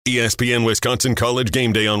ESPN Wisconsin College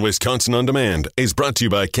Game Day on Wisconsin On Demand is brought to you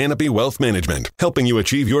by Canopy Wealth Management, helping you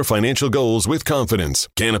achieve your financial goals with confidence.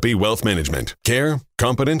 Canopy Wealth Management. Care,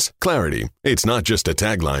 competence, clarity. It's not just a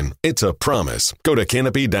tagline, it's a promise. Go to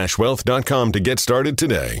canopy-wealth.com to get started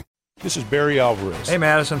today. This is Barry Alvarez. Hey,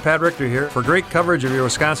 Madison. Pat Richter here. For great coverage of your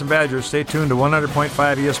Wisconsin Badgers, stay tuned to 100.5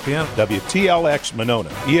 ESPN. WTLX Monona,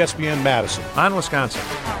 ESPN Madison. On Wisconsin.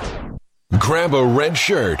 Grab a red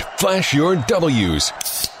shirt. Flash your W's.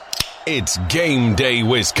 It's Game Day,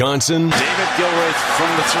 Wisconsin. David Gilreath from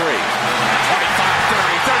the 3. 25,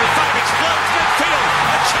 30, 35, explodes midfield.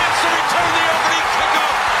 A chance to return the opening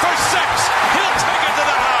kickoff for 6. He'll take it to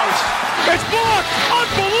the house. It's blocked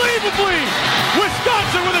unbelievably.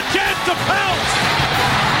 Wisconsin with a chance to pounce.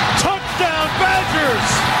 Touchdown Badgers.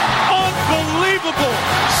 Unbelievable.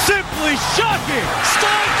 Simply shocking.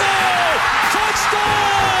 Steinberg.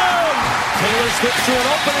 Touchdown. Taylor slips to an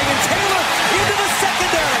opening, and Taylor into the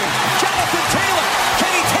secondary. Jonathan Taylor,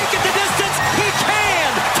 can he take it the distance? He can!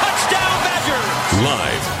 Touchdown Badgers!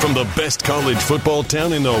 Live from the best college football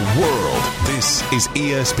town in the world, this is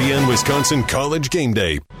ESPN Wisconsin College Game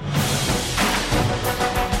Day.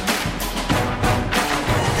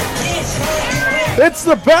 It's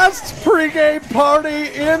the best pregame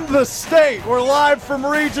party in the state. We're live from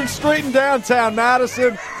Regent Street in downtown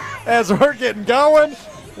Madison as we're getting going.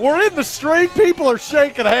 We're in the street. People are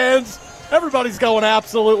shaking hands. Everybody's going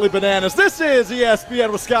absolutely bananas. This is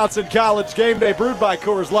ESPN Wisconsin College Game Day, brewed by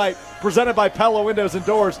Coors Light, presented by Pella Windows and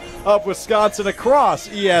Doors of Wisconsin, across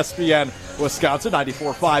ESPN Wisconsin,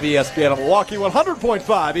 94.5 ESPN in Milwaukee, 100.5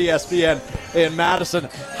 ESPN in Madison.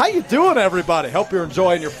 How you doing, everybody? Hope you're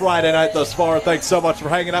enjoying your Friday night thus far. Thanks so much for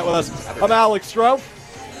hanging out with us. I'm Alex Strouf.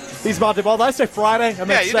 He's Montee Ball. Did I say Friday? I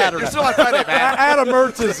meant Saturday. You're still on Friday, man. Adam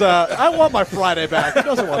Mertz is, I want my Friday back. He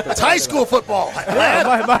doesn't want this. It's high school football.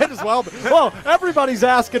 Yeah, might as well. Well, everybody's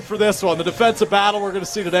asking for this one. The defensive battle we're going to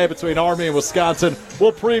see today between Army and Wisconsin.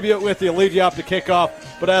 We'll preview it with you, lead you up to kickoff.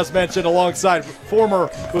 But as mentioned, alongside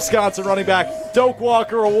former Wisconsin running back, Doak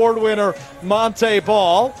Walker Award winner, Montee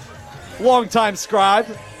Ball, longtime scribe,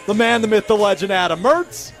 the man, the myth, the legend, Adam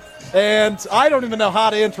Mertz. And I don't even know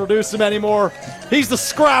how to introduce him anymore. He's the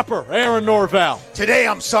scrapper, Aaron Norvell. Today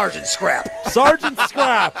I'm Sergeant Scrap. Sergeant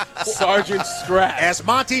Scrap. Sergeant Scrap. As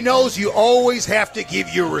Monty knows, you always have to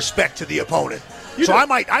give your respect to the opponent. I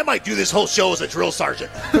might do this whole show as a drill sergeant,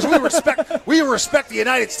 because we respect the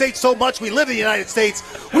United States so much. We live in the United States.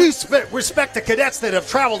 We respect the cadets that have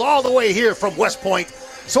traveled all the way here from West Point.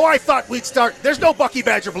 So I thought we'd start. There's no Bucky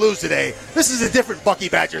Badger Blues today. This is a different Bucky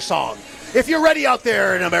Badger song. If you're ready out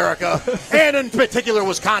there in America, and in particular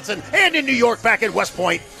Wisconsin, and in New York back at West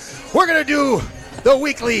Point, we're going to do the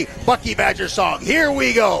weekly Bucky Badger song. Here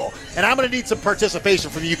we go. And I'm going to need some participation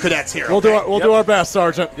from you cadets here. We'll do our best,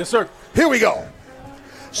 Sergeant. Yes, sir. Here we go.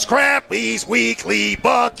 Scrappy's weekly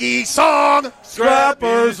Bucky song.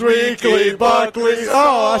 Scrapper's weekly Buckley.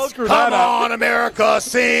 Oh, I screwed that up. Come on, America,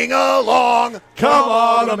 sing along. Come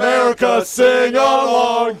on, America, sing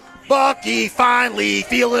along. Bucky finally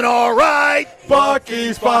feeling all right.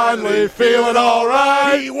 Bucky's finally feeling all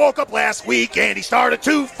right. He woke up last week and he started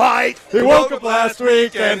to fight. He woke up last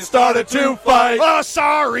week and started to fight.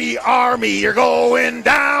 Sorry, Army, you're going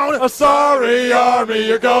down. Sorry, Army,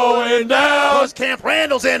 you're going down. 'Cause Camp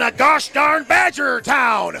Randall's in a gosh darn Badger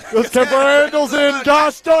town. 'Cause Camp Randall's in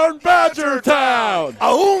gosh darn Badger town.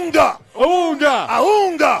 Aoonga. Aoonga.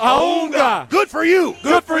 Aoonga. Aoonga. Good for you.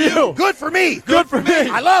 Good for you. Good for me. Good for me.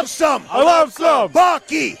 I love some. I love some.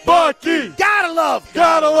 Bucky. Bucky. Gotta love.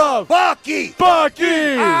 Gotta love. Bucky.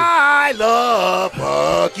 Bucky. I love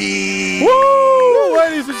Bucky. Woo!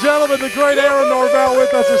 Ladies and gentlemen, the great Aaron Norvell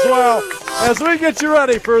with us as well, as we get you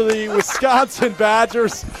ready for the Wisconsin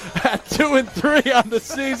Badgers at 2-3 on the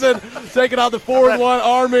season, taking on the 4-1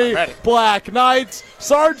 Army Black Knights.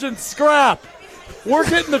 Sergeant Scrap. We're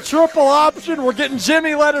getting the triple option. We're getting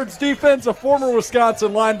Jimmy Leonard's defense, a former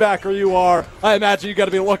Wisconsin linebacker you are. I imagine you got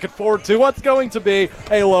to be looking forward to what's going to be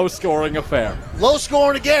a low-scoring affair.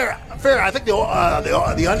 Low-scoring affair. I think the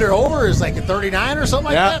under-over is like a 39 or something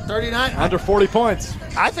like that. 39. Under 40 points.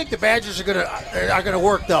 I think the Badgers are gonna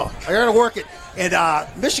work though. They're gonna work it. And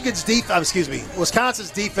Wisconsin's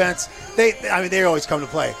defense. They always come to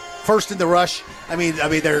play. First in the rush.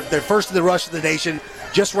 They're first in the rush of the nation.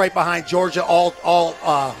 Just right behind Georgia,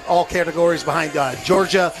 all categories behind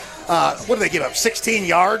Georgia. What did they give up? 16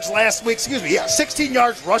 yards last week? 16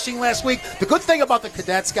 yards rushing last week. The good thing about the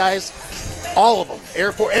cadets, guys, all of them,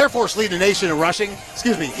 Air Force lead the nation in rushing.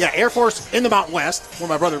 Air Force in the Mountain West, where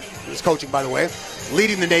my brother is coaching, by the way,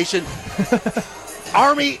 leading the nation.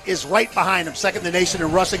 Army is right behind them, second in the nation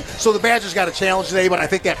in rushing. So the Badgers got a challenge today, but I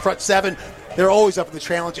think that front seven, They're always up for the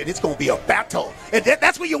challenge, and it's going to be a battle. And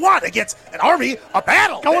that's what you want against an Army, a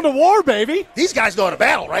battle. Going to war, baby. These guys go to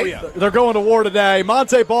battle, right? Oh, yeah. They're going to war today.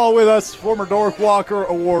 Montee Ball with us, former North Walker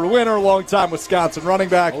Award winner, longtime Wisconsin running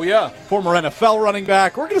back. Oh, yeah. Former NFL running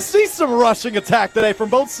back. We're going to see some rushing attack today from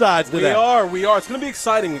both sides today. We are. It's going to be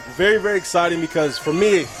exciting. Very, very exciting because for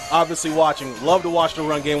me, obviously love to watch the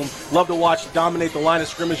run game, love to watch dominate the line of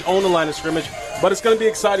scrimmage, own the line of scrimmage, but it's going to be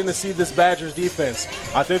exciting to see this Badgers defense.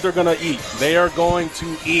 I think they're going to eat. They are going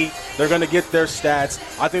to eat. They're going to get their stats.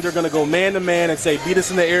 I think they're going to go man-to-man and say, beat us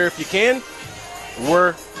in the air if you can.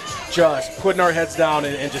 We're just putting our heads down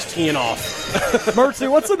and just teeing off. Mertz,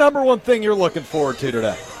 what's the number one thing you're looking forward to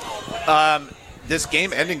today? This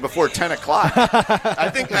game ending before 10 o'clock. I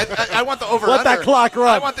think I want the over-under. Let that clock run.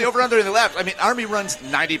 I want the over-under in the left. I mean, Army runs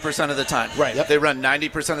 90% of the time. Right. Yep. They run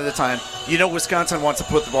 90% of the time. You know Wisconsin wants to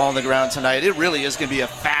put the ball on the ground tonight. It really is going to be a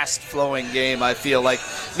fast-flowing game, I feel like.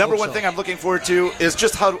 Number one thing I'm looking forward to is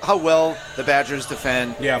just how well the Badgers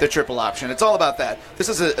defend the triple option. It's all about that. This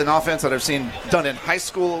is an offense that I've seen done in high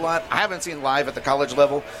school a lot. I haven't seen live at the college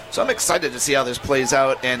level. So I'm excited to see how this plays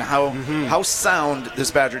out and how sound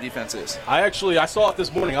this Badger defense is. I saw it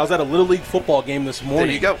this morning. I was at a Little League football game this morning.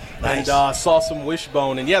 There you go. Nice. And saw some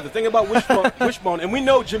wishbone. And, the thing about wishbone, and we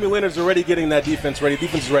know Jimmy Leonard's already getting that defense ready.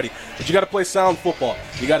 Defense is ready. But you got to play sound football.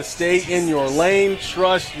 You got to stay in your lane,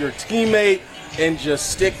 trust your teammate, and just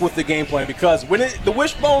stick with the game plan. Because the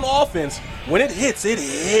wishbone offense, when it hits, it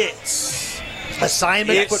hits.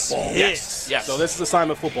 Assignment football. Yes. So this is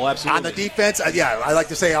assignment football, absolutely. On the defense, I like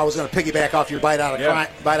to say I was going to piggyback off your bite out of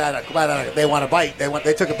they want a bite.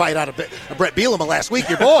 They took a bite out of Brett Bielema last week,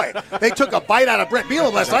 your boy. They took a bite out of Brett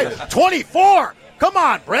Bielema last night. 24. Come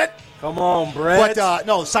on, Brett. Come on, Brett. But,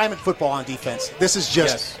 assignment football on defense. This is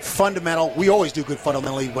just fundamental. We always do good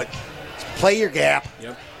fundamentally, but play your gap.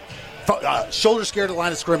 Yep. Shoulder scared of the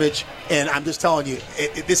line of scrimmage, and I'm just telling you,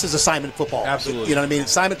 this is assignment football. Absolutely. You know what I mean?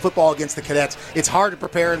 Assignment football against the cadets. It's hard to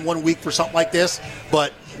prepare in 1 week for something like this,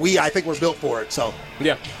 but I think we're built for it. So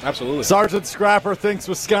yeah, absolutely. Sergeant Scrapper thinks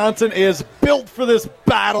Wisconsin is built for this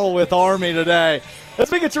battle with Army today.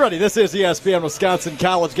 As we get you ready, this is ESPN Wisconsin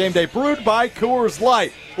College Game Day, brewed by Coors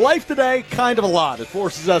Light. Life today, kind of a lot. It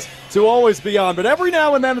forces us to always be on, but every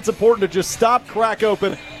now and then it's important to just stop, crack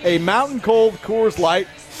open a mountain cold Coors Light,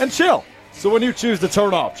 and chill. So when you choose to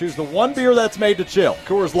turn off, choose the one beer that's made to chill.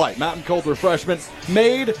 Coors Light, mountain cold refreshment,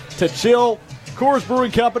 made to chill. Coors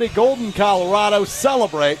Brewing Company, Golden, Colorado.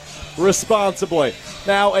 Celebrate responsibly.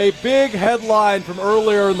 Now, a big headline from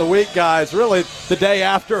earlier in the week, guys, really the day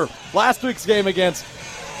after last week's game against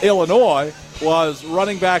Illinois, was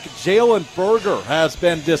running back Jalen Berger has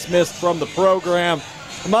been dismissed from the program.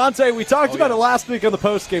 Montee, we talked about it last week on the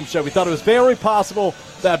postgame show. We thought it was very possible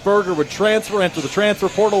that Berger would enter the transfer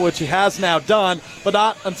portal, which he has now done, but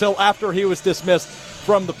not until after he was dismissed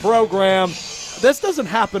from the program. This doesn't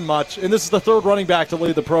happen much, and this is the third running back to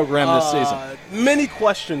lead the program this season. Many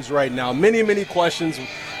questions right now. Many questions.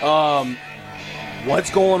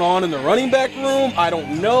 What's going on in the running back room? I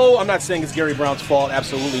don't know. I'm not saying it's Gary Brown's fault.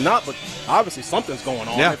 Absolutely not. But obviously something's going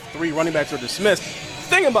on if three running backs are dismissed.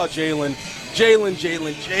 The thing about Jalen,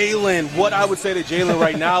 what I would say to Jalen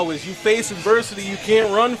right now is you face adversity, you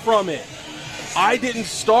can't run from it. I didn't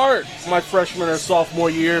start my freshman or sophomore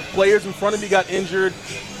year. Players in front of me got injured.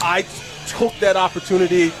 I took that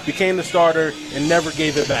opportunity, became the starter, and never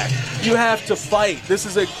gave it back. You have to fight.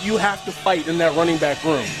 You have to fight in that running back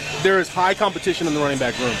room. There is high competition in the running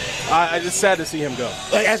back room. It's just sad to see him go.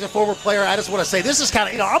 As a former player, I just want to say this is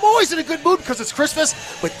kind of, I'm always in a good mood because it's Christmas,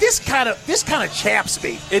 but this kind of chaps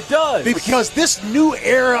me. It does. Because this new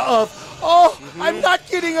era of, I'm not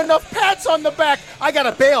getting enough pats on the back, I got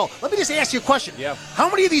to bail. Let me just ask you a question. Yeah. How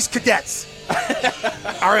many of these cadets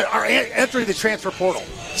are entering the transfer portal?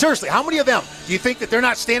 Seriously, how many of them do you think that they're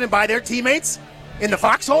not standing by their teammates in the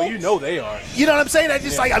foxhole? Well, you know they are. You know what I'm saying?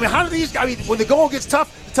 How do these? When the going gets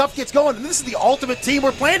tough, the tough gets going. And this is the ultimate team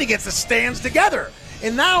we're playing against that stands together.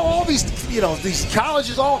 And now all these, these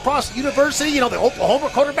colleges all across the university, the Oklahoma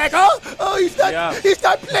quarterback, he's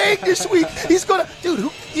not playing this week. He's gonna,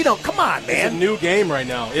 come on, man. It's a new game right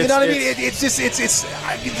now. You know what I mean?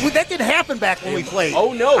 That didn't happen back when we played.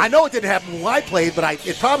 Oh no, I know it didn't happen when I played, but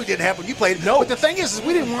it probably didn't happen when you played. No, but the thing is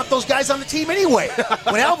we didn't want those guys on the team anyway.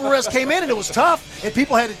 When Alvarez came in and it was tough, and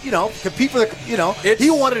people had to, compete for the, he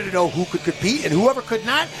wanted to know who could compete and whoever could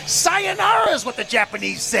not. Sayonara is what the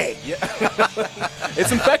Japanese say. Yeah.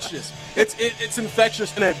 It's infectious. It's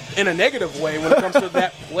infectious in a negative way when it comes to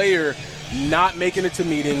that player not making it to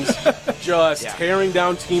meetings, just tearing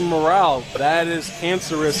down team morale. That is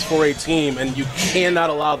cancerous for a team, and you cannot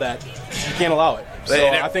allow that. You can't allow it. So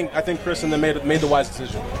I think Chris and them made the wise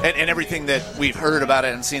decision. And everything that we've heard about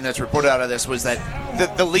it and seen that's reported out of this was that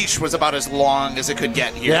the leash was about as long as it could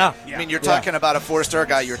get here. Yeah. I mean, you're talking about a 4-star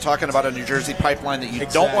guy. You're talking about a New Jersey pipeline that you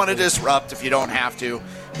don't want to disrupt if you don't have to.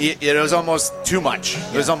 It was almost too much.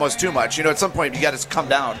 It was almost too much. At some point, you got to come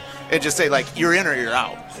down and just say, you're in or you're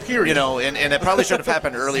out. Period. And it probably should have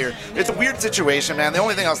happened earlier. It's a weird situation, man. The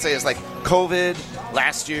only thing I'll say is, COVID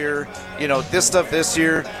last year, this stuff this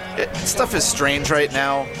year. Stuff is strange right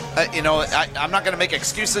now. I'm not going to make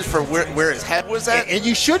excuses for where his head was at. And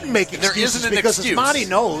you shouldn't make excuses because, as Monty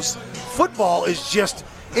knows, football is just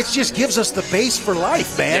gives us the base for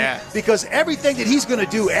life, man. Yeah. Because everything that he's going to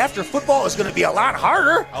do after football is going to be a lot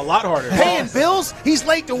harder. A lot harder. Paying bills. He's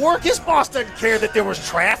late to work. His boss doesn't care that there was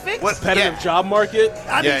traffic. Competitive job market.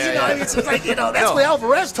 It's like, that's what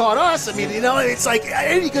Alvarez taught us. I mean, it's like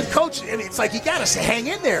any good coach. I mean, it's like you got to hang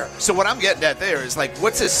in there. So what I'm getting at there is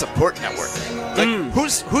what's his support network?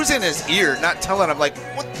 Who's in his ear, not telling him what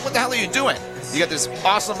the hell are you doing? You got this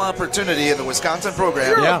awesome opportunity in the Wisconsin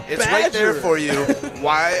program. It's right there for you.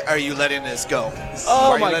 Why are you letting this go?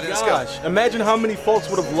 Oh, my gosh. Imagine how many folks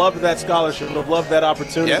would have loved that scholarship, would have loved that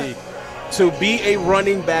opportunity to be a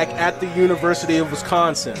running back at the University of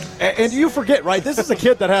Wisconsin. And you forget, right? This is a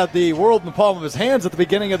kid that had the world in the palm of his hands at the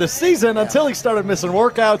beginning of the season until he started missing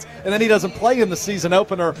workouts, and then he doesn't play in the season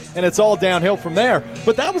opener, and it's all downhill from there.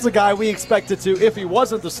 But that was a guy we expected to, if he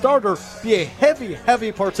wasn't the starter, be a heavy,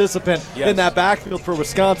 heavy participant in that backfield for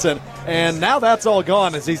Wisconsin. And now that's all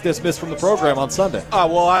gone as he's dismissed from the program on Sunday.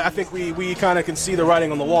 Well, I think we kind of can see the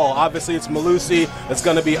writing on the wall. Obviously, it's Malusi. It's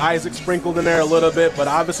going to be Isaac sprinkled in there a little bit, but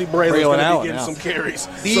obviously Braylon's going to be getting some carries.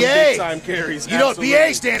 BA. Some big-time carries. You know what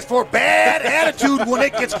BA stands for? Bad attitude when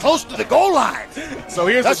it gets close to the goal line. So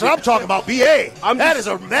that's what I'm talking about, BA. That is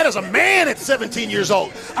a man at 17 years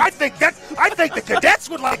old. I think the cadets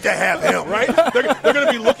would like to have him. Right? They're going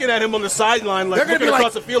to be looking at him on the sideline, looking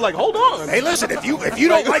across the field hold on. Hey, listen, if you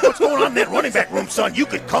don't like what's going on in that running back room, son, you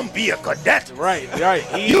could come be a cadet. Right.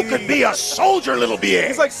 You could be a soldier, little BA.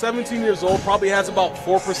 He's 17 years old, probably has about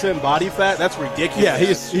 4% body fat. That's ridiculous. Yeah,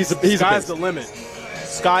 he's Sky's the limit.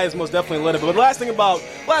 Sky is most definitely limit. But last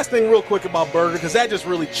thing real quick about Berger, because that just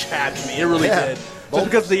really chapped me. It really did. Just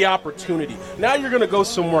because of the opportunity. Now you're going to go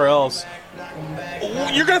somewhere else.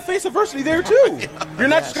 You're going to face adversity there, too. You're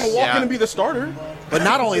not just going to walk in and be the starter. But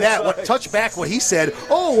not only that, touch back what he said,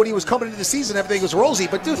 when he was coming into the season, everything was rosy.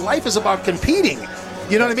 But, dude, life is about competing.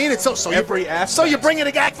 You know what I mean? It's so you're bringing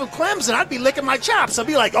a guy from Clemson. I'd be licking my chops. I'd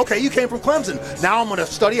be like, okay, you came from Clemson. Now I'm going to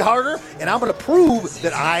study harder, and I'm going to prove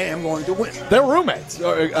that I am going to win. They're roommates,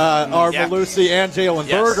 are Malusi and Jalen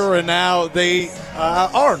Berger, and now they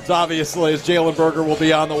aren't, obviously, as Jalen Berger will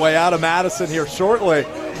be on the way out of Madison here shortly.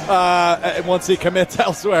 Once he commits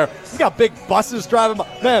elsewhere. We got big buses driving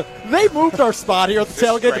by. Man, they moved our spot here at the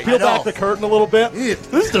tailgate to peel back the curtain a little bit.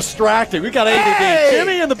 This is distracting. We got ADD.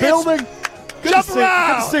 Jimmy in the building. Good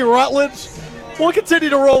to see Rutledge. We'll continue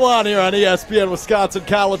to roll on here on ESPN Wisconsin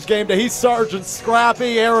College Game Day. He's Sergeant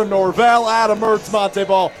Scrappy, Aaron Norvell, Adam Mertz, Montee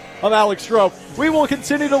Ball. I'm Alex Strouf. We will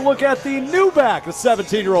continue to look at the new back, the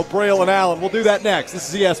 17-year-old Braylon Allen. We'll do that next.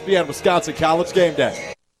 This is ESPN Wisconsin College Game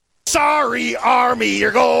Day. Sorry, Army,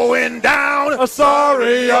 you're going down.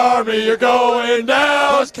 Sorry, Army, you're going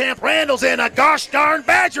down. 'Cause Camp Randall's in a gosh darn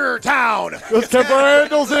Badger town. Camp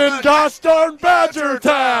Randall's in gosh darn Badger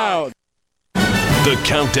town. The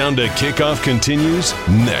countdown to kickoff continues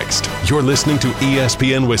next. You're listening to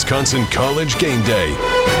ESPN Wisconsin College Game Day.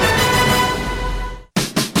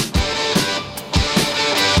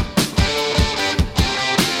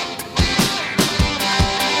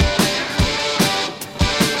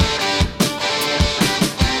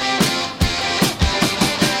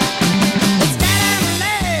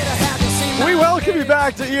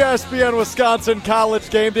 Back to ESPN Wisconsin College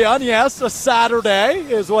Game Day on, yes, a Saturday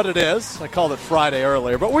is what it is. I called it Friday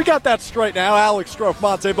earlier, but we got that straight now. Alex Strouf,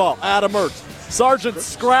 Montee Ball, Adam Mertz, Sergeant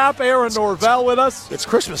Scrap, Aaron Norvell with us. It's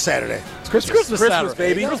Christmas Saturday. It's Christmas Saturday,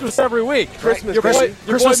 baby. Christmas every week.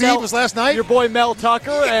 Christmas Eve was last night. Your boy Mel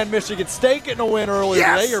Tucker and Michigan State getting a win earlier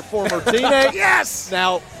today. Your former teammate. Yes.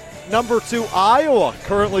 Now, number 2 Iowa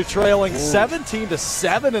currently trailing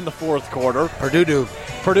 17-7 in the fourth quarter. Purdue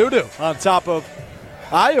on top of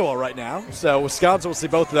Iowa right now. So Wisconsin will see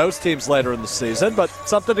both of those teams later in the season, but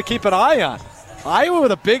something to keep an eye on. Iowa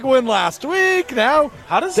with a big win last week. Now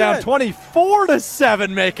down 24-7,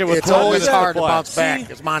 make it with. It's always hard to bounce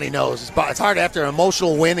back, as Monty knows. It's hard after an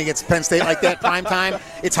emotional win against Penn State like that, prime time.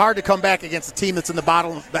 It's hard to come back against a team that's in the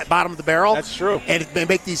bottom of the barrel. That's true. And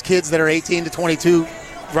make these kids that are 18 to 22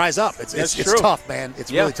 rise up. It's tough, man.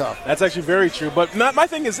 It's really tough. That's actually very true. But my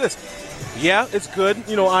thing is this. Yeah, it's good,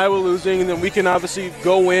 Iowa losing, and then we can obviously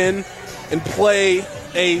go in and play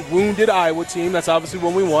a wounded Iowa team. That's obviously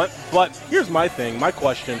what we want. But here's my thing, my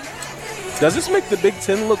question. Does this make the Big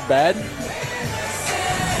Ten look bad?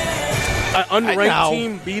 An unranked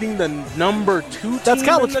team beating the number 2 team. That's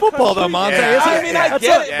college football, though, Montee. Yeah. I mean, I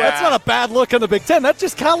get it. That's not a bad look in the Big Ten. That's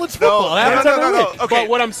just college football. No. Okay. But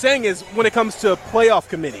what I'm saying is, when it comes to playoff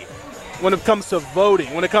committee, when it comes to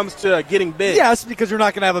voting, when it comes to getting big. Yes, because you're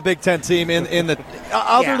not going to have a Big Ten team in the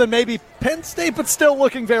other than maybe Penn State, but still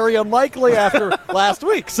looking very unlikely after last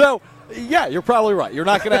week. So, yeah, you're probably right. You're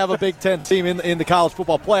not going to have a Big Ten team in the college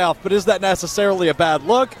football playoff, but is that necessarily a bad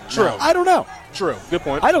look? True. I don't know. True. Good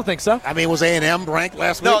point. I don't think so. I mean, was A&M ranked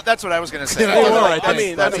last week? No, that's what I was going to say.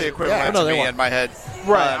 That's the equivalent to me in my head.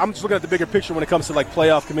 Right. I'm just looking at the bigger picture when it comes to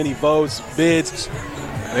playoff committee votes, bids.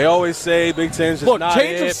 They always say Big Ten's just not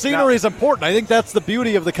change of scenery is important. I think that's the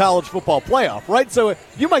beauty of the college football playoff, right? So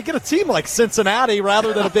you might get a team like Cincinnati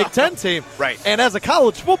rather than a Big Ten team. Right. And as a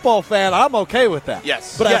college football fan, I'm okay with that.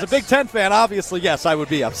 Yes. But as a Big Ten fan, obviously, yes, I would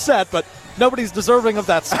be upset, but nobody's deserving of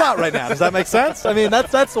that spot right now. Does that make sense? I mean,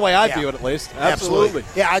 that's the way I view it, at least. Absolutely.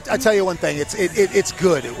 Yeah, I tell you one thing. It's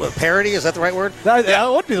good. Parody, is that the right word? That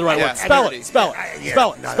would be the right word. Spell it. Spell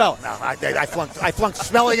it. No. I flunked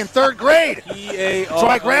spelling in 3rd grade. P-A-R-I-T-Y. So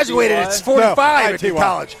I graduated at 45 in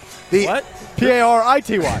college. What?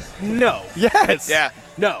 P-A-R-I-T-Y. No. Yes. Yeah.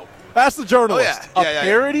 No. Ask the journalist.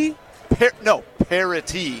 Parody?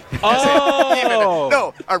 Parity. Oh.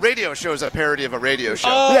 No, a radio show is a parody of a radio show.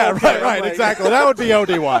 Oh, yeah, right, exactly. That would be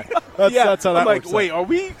ODY. That's how that works. Wait, are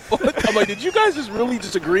we? I'm like, did you guys just really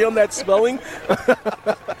disagree on that spelling?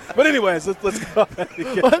 But anyways, let's go ahead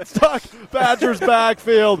and let's talk Badgers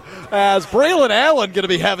backfield as Braylon Allen going to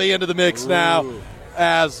be heavy into the mix now.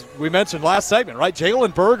 As we mentioned last segment, right?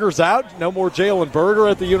 Jalen Berger's out. No more Jalen Berger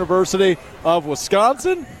at the University of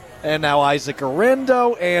Wisconsin. And now Isaac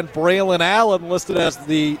Arendo and Braylon Allen listed as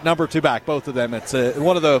the number 2 back, both of them. It's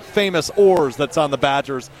one of the famous oars that's on the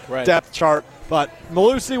Badgers depth chart. But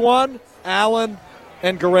Malusi 1, Allen,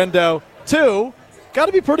 and Garendo 2. Got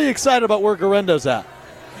to be pretty excited about where Garendo's at.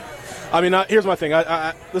 I mean, here's my thing.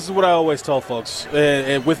 This is what I always tell folks.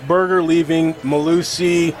 With Berger leaving,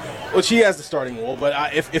 Malusi, which he has the starting role,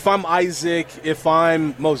 but if I'm Isaac, if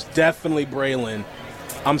I'm most definitely Braylon,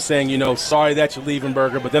 I'm saying, sorry that you're leaving,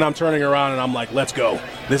 Berger, but then I'm turning around and I'm like, let's go.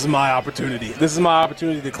 This is my opportunity. This is my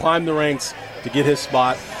opportunity to climb the ranks, to get his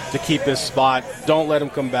spot, to keep his spot. Don't let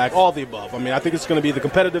him come back. All the above. I mean, I think it's going to be the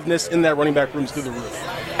competitiveness in that running back room is through the roof.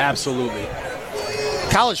 Absolutely.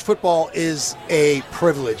 College football is a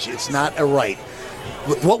privilege. It's not a right.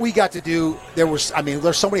 What we got to do, there's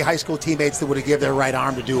so many high school teammates that would have given their right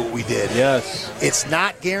arm to do what we did. Yes. It's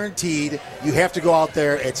not guaranteed. You have to go out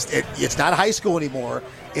there. It's not high school anymore.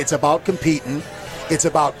 It's about competing. It's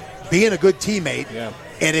about being a good teammate. Yeah.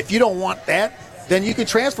 And if you don't want that, then you can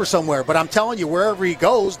transfer somewhere. But I'm telling you, wherever he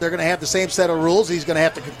goes, they're going to have the same set of rules. He's going to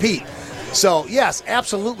have to compete. So, yes,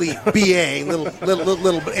 absolutely, B.A., little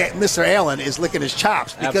Mr. Allen is licking his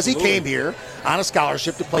chops because he came here on a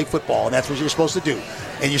scholarship to play football, and that's what you're supposed to do.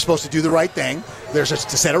 And you're supposed to do the right thing. There's a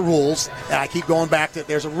set of rules, and I keep going back to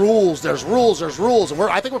there's rules. And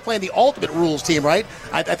I think we're playing the ultimate rules team, right?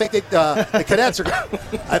 I think the cadets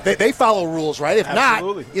are they follow rules, right? If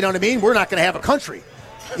absolutely. Not, you know what I mean? We're not going to have a country.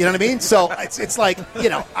 You know what I mean? So it's like,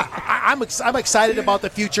 I'm excited about the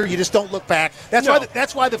future. You just don't look back. That's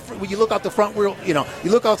why when you look out the front wheel, you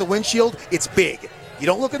look out the windshield, it's big. You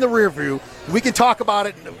don't look in the rear view. We can talk about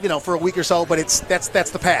it, for a week or so, but that's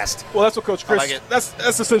the past. Well, that's what Coach Chris.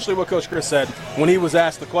 That's essentially what Coach Chris said when he was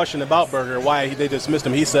asked the question about Berger, why they dismissed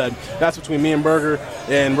him. He said, "That's between me and Berger,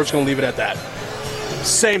 and we're just going to leave it at that."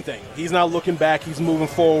 Same thing. He's not looking back. He's moving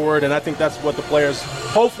forward, and I think that's what the players.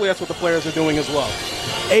 Hopefully, that's what the players are doing as well.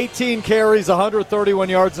 18 carries, 131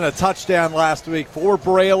 yards, and a touchdown last week for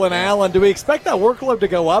Braylon Allen. Do we expect that workload to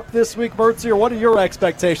go up this week, Mertz, or what are your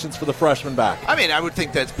expectations for the freshman back? I mean, I would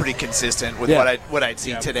think that's pretty consistent with what I'd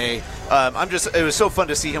see today. It was so fun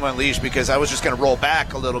to see him unleashed because I was just going to roll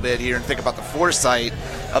back a little bit here and think about the foresight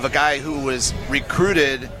of a guy who was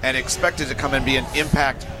recruited and expected to come and be an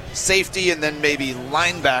impact safety and then maybe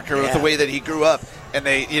linebacker with the way that he grew up. And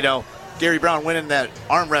they, Gary Brown winning that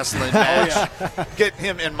arm wrestling match, get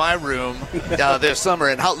him in my room this summer,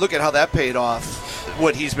 and look at how that paid off,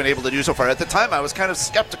 what he's been able to do so far. At the time, I was kind of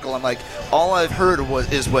skeptical. I'm like, all I've heard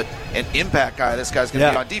is what an impact guy this guy's going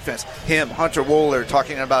to be on defense. Him, Hunter Wohler,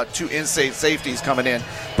 talking about 2 in-state safeties coming in.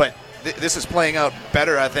 But this is playing out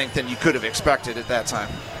better, I think, than you could have expected at that time.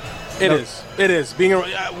 It is.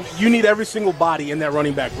 You need every single body in that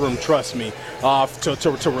running back room, trust me,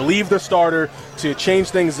 to relieve the starter, to change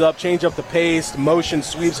things up, change up the pace, motion,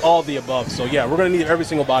 sweeps, all the above. So, yeah, we're going to need every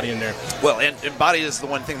single body in there. Well, and body is the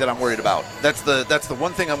one thing that I'm worried about. That's the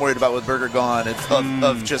one thing I'm worried about with Berger gone. It's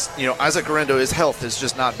of just, Isaac Garendo, his health has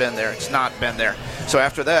just not been there. It's not been there. So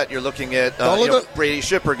after that, you're looking at Brady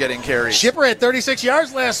Shipper getting carries. Shipper had 36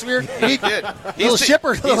 yards last year. He did. He's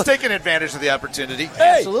taking advantage of the opportunity.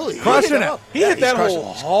 Hey, absolutely. Crushing it. He hit that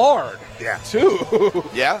hole hard, too.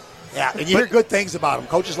 Yeah. Yeah, and you hear good things about him.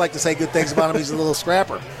 Coaches like to say good things about him. He's a little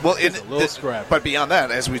scrapper. Well, but beyond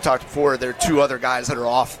that, as we talked before, there are two other guys that are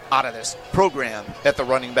out of this program at the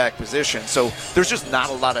running back position. So there's just not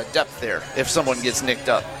a lot of depth there if someone gets nicked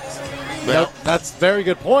up. Well, that's a very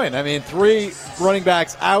good point. I mean, 3 running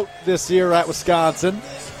backs out this year at Wisconsin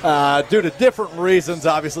due to different reasons.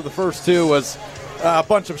 Obviously, the first 2 was a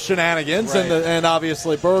bunch of shenanigans, right. and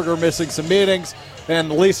obviously Berger missing some meetings.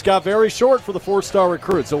 And the lease got very short for the 4-star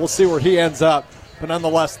recruit, so we'll see where he ends up. But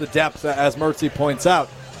nonetheless, the depth, as Mertz points out,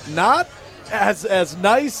 not as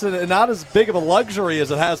nice and not as big of a luxury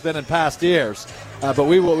as it has been in past years. But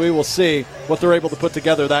we will see what they're able to put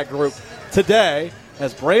together, that group, today,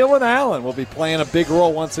 as Braylon Allen will be playing a big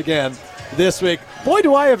role once again this week. Boy,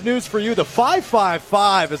 do I have news for you. The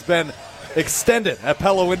 5-5-5 has been extended at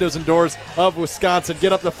Pella Windows and Doors of Wisconsin.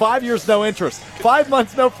 Get up to 5 years, no interest, 5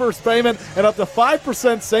 months, no first payment, and up to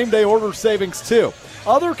 5% same-day order savings, too.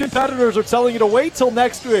 Other competitors are telling you to wait till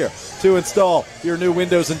next year to install your new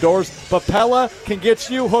windows and doors, but Pella can get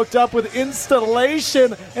you hooked up with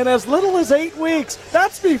installation in as little as 8 weeks.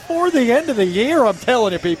 That's before the end of the year, I'm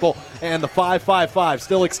telling you, people. And the 5-5-5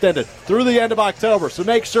 still extended through the end of October, so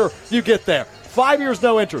make sure you get there. 5 years,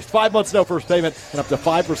 no interest, 5 months, no first payment, and up to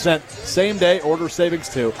 5% same-day order savings,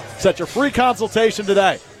 too. Set your free consultation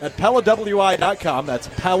today at PellaWI.com. That's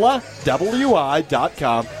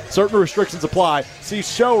PellaWI.com. Certain restrictions apply. See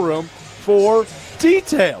showroom for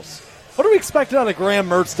details. What are we expecting out of Graham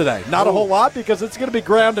Mertz today? Not a whole lot, because it's going to be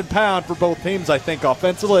ground and pound for both teams, I think,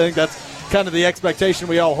 offensively. I think that's kind of the expectation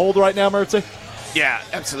we all hold right now, Mertz. Yeah,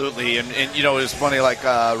 absolutely. And it was funny,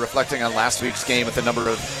 reflecting on last week's game with the number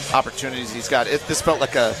of opportunities he's got. This felt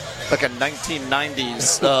like a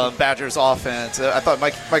 1990s Badgers offense. I thought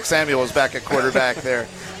Mike Samuel was back at quarterback there,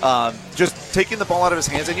 just taking the ball out of his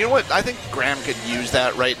hands. And you know what? I think Graham could use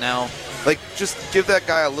that right now. Just give that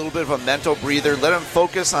guy a little bit of a mental breather. Let him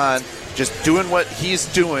focus on just doing what he's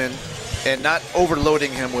doing and not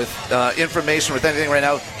overloading him with information, with anything right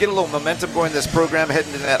now. Get a little momentum going in this program,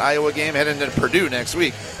 heading into that Iowa game, heading into Purdue next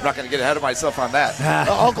week. I'm not going to get ahead of myself on that.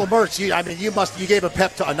 Uncle Mertz, you gave a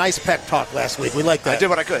nice pep talk last week. We like that. I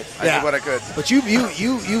did what I could. But you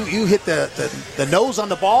hit the nose on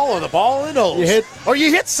the ball, or the ball in the nose.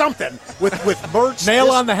 You hit something with Mertz.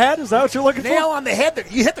 Nail on the head? Is that what you're looking for? Nail on the head.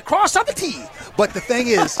 You hit the cross on the tee. But the thing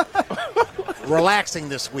is, relaxing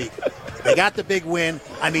this week. They got the big win.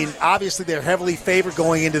 I mean, obviously they're heavily favored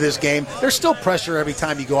going into this game. There's still pressure every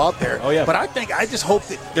time you go out there. Oh, yeah. But I just hope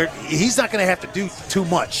that he's not going to have to do too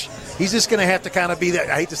much. He's just going to have to kind of be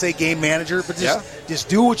that, I hate to say game manager, but just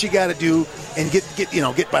do what you got to do and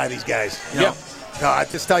get by these guys. I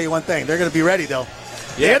just tell you one thing. They're going to be ready, though.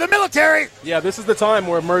 Yeah, the military. Yeah, this is the time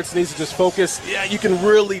where Mertz needs to just focus. Yeah, you can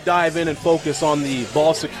really dive in and focus on the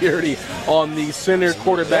ball security, on the center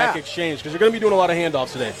quarterback exchange, because you're going to be doing a lot of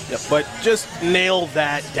handoffs today. Yep. But just nail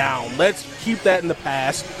that down. Let's keep that in the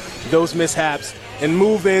past, those mishaps, and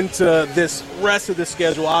move into this rest of the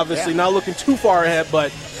schedule. Obviously, not looking too far ahead,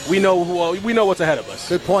 but we know what's ahead of us.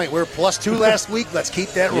 Good point. We're +2 last week. Let's keep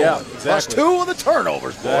that rolling. Yeah, exactly. +2 on the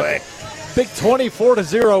turnovers, boy. Exactly. Big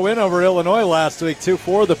 24-0 win over Illinois last week,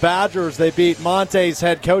 2-4. The Badgers, they beat Montee's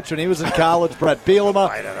head coach when he was in college, Brett Bielema.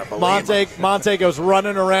 Montee goes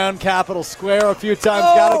running around Capitol Square a few times,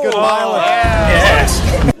 got a good mileage. Yes.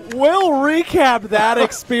 We'll recap that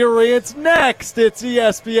experience next. It's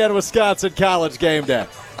ESPN Wisconsin College Game Day.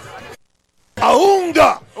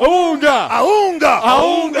 Aunga! Aunga! Aunga!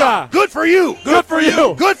 Aunga! Good for you! Good for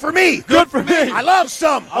you! Good for me! Good for me! I love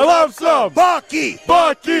some! Bucky!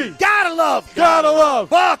 Bucky! Gotta love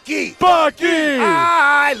Bucky! Bucky!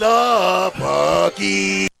 I love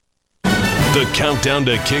Bucky! The countdown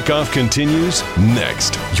to kickoff continues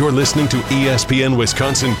next. You're listening to ESPN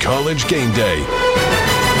Wisconsin College Game Day.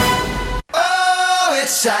 Oh,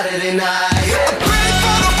 it's Saturday night.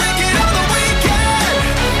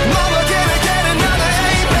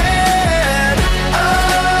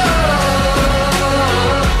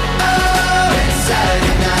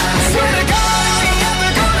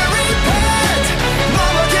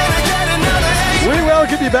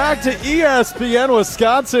 You back to ESPN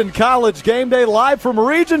Wisconsin College Game Day, live from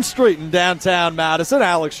Regent Street in downtown Madison.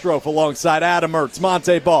 Alex Strouf alongside Adam Mertz,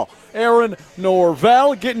 Montee Ball, Aaron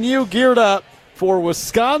Norvell, getting you geared up for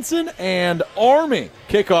Wisconsin and Army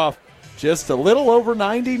kickoff just a little over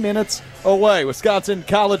 90 minutes away. Wisconsin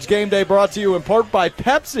College Game Day brought to you in part by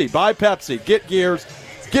Pepsi. Buy Pepsi. Get gears,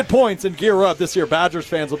 get points, and gear up. This year, Badgers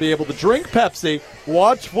fans will be able to drink Pepsi,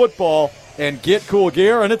 watch football, and get cool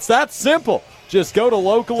gear, and it's that simple. Just go to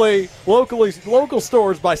local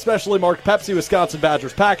stores, buy specially marked Pepsi Wisconsin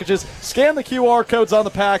Badgers packages, scan the QR codes on the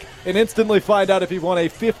pack, and instantly find out if you want a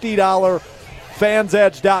 $50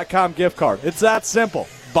 fansedge.com gift card. It's that simple.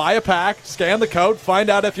 Buy a pack, scan the code, find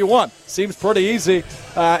out if you won. Seems pretty easy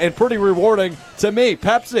and pretty rewarding to me.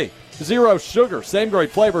 Pepsi, zero sugar, same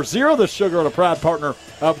great flavor, zero the sugar, and a proud partner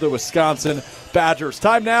of the Wisconsin Badgers.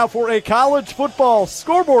 Time now for a college football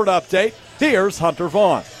scoreboard update. Here's Hunter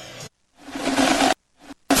Vaughn.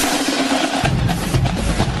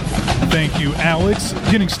 Thank you, Alex.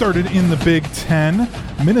 Getting started in the Big Ten.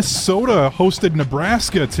 Minnesota hosted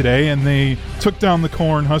Nebraska today, and they took down the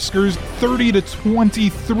Cornhuskers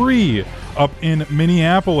 30-23 up in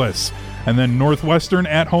Minneapolis. And then Northwestern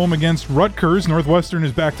at home against Rutgers. Northwestern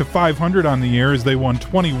is back to 500 on the year as they won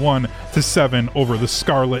 21-7 over the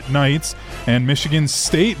Scarlet Knights. And Michigan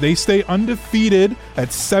State, they stay undefeated at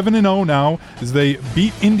 7-0 now as they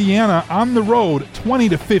beat Indiana on the road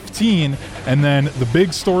 20-15. And then the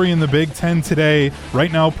big story in the Big Ten today,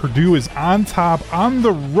 right now Purdue is on top on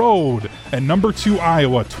the road at number 2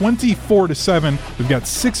 Iowa, 24-7. We've got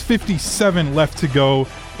 6:57 left to go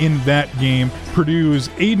in that game. Purdue's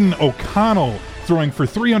Aiden O'Connell throwing for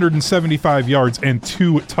 375 yards and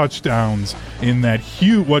 2 touchdowns in that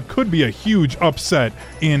what could be a huge upset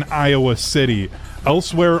in Iowa City.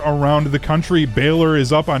 Elsewhere around the country, Baylor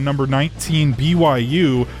is up on number 19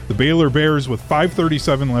 BYU. The Baylor Bears with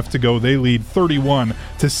 5:37 left to go. They lead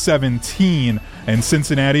 31-17. And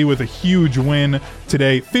Cincinnati with a huge win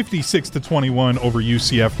today, 56-21 over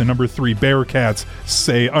UCF. The number 3 Bearcats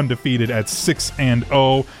stay undefeated at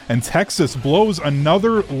 6-0. And Texas blows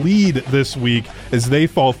another lead this week as they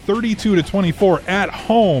fall 32-24 at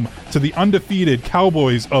home to the undefeated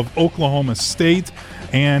Cowboys of Oklahoma State.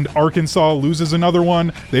 And Arkansas loses another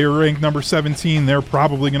one. They are ranked number 17. They're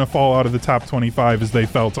probably going to fall out of the top 25 as they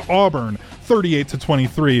fell to Auburn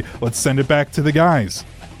 38-23. Let's send it back to the guys.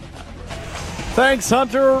 Thanks,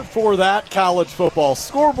 Hunter, for that college football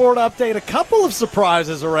scoreboard update. A couple of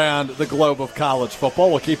surprises around the globe of college football.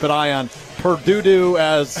 We'll keep an eye on Purdue,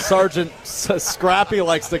 as Sergeant Scrappy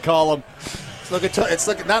likes to call him. It's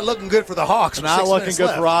not looking good for the Hawks. Not looking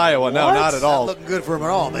good for Iowa. No, not at all. Not looking good for them at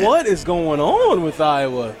all, man. What is going on with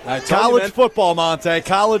Iowa? College football, Montee.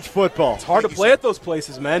 College football. It's hard to play at those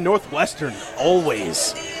places, man. Northwestern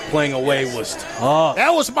always playing away was tough.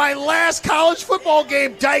 That was my last college football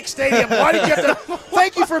game, Dyke Stadium. Why did you have to?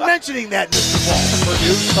 Thank you for mentioning that, Mr. Ball.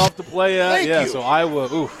 Purdue's tough to play at. Thank you. So Iowa,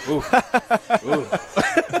 ooh.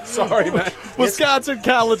 Sorry, man. Wisconsin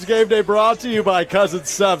College Game Day brought to you by Cousins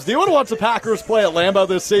Subs. Do you want to watch the Packers play at Lambeau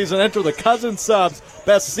this season? Enter the Cousins Subs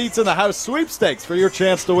Best Seats in the House sweepstakes for your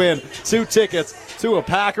chance to win 2 tickets to a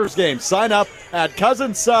Packers game. Sign up at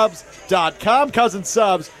cousinsubs.com. Cousins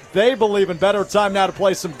Subs, they believe in better. Time now to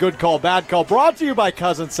play some good call, bad call. Brought to you by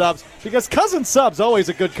Cousins Subs, because Cousins Subs, always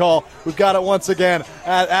a good call. We've got it once again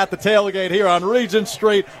at the tailgate here on Regent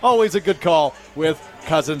Street. Always a good call with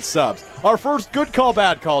Cousins Subs. Our first good call,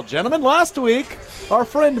 bad call, gentlemen. Last week, our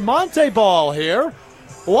friend Montee Ball here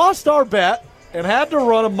lost our bet and had to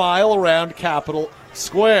run a mile around Capitol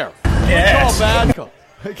Square. Good call, bad call.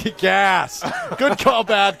 Gas. Good call,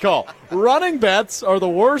 bad call. Running bets are the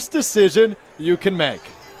worst decision you can make.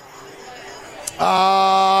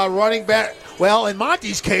 Running back. Well, in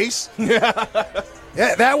Montee's case, yeah,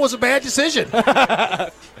 that was a bad decision.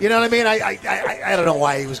 You know what I mean? I don't know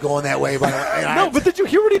why he was going that way, but but did you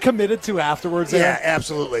hear what he committed to afterwards? Yeah,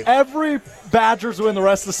 absolutely. Every Badgers win the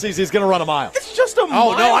rest of the season, he's going to run a mile. It's just a mile.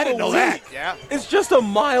 Oh no, I didn't know that. Yeah, it's just a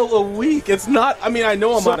mile a week. It's not. I mean, I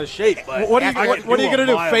know I'm out of shape, but what are you going to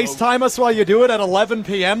do? FaceTime us while you do it at 11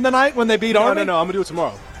 p.m. tonight when they beat Army? No. I'm going to do it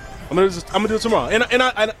tomorrow. I'm gonna do it tomorrow, and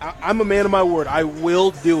I'm a man of my word. I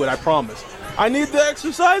will do it. I promise. I need the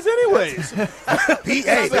exercise anyways.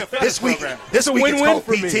 Hey, this week it's a win-win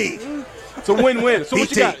for PT. me. It's a win-win. So what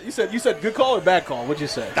you got? You said good call or bad call? What'd you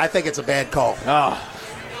say? I think it's a bad call. Yeah.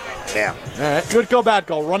 All right. Good call, bad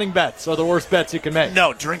call. Running bets are the worst bets you can make.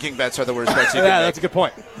 No, drinking bets are the worst bets you can make. That's a good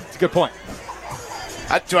point. It's a good point.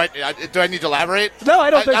 Do I need to elaborate? No, I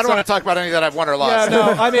don't think so. I don't want to talk about any that I've won or lost. Yeah,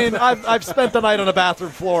 no, I mean, I've spent the night on a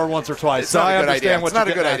bathroom floor once or twice, It's so not a I good understand idea. what It's not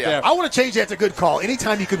you're a good getting at idea. there. I want to change that to good call.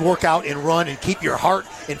 Anytime you can work out and run and keep your heart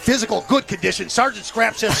in physical good condition, Sergeant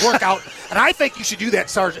Scrap says work out, and I think you should do that,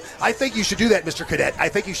 Sergeant. I think you should do that, Mr. Cadet. I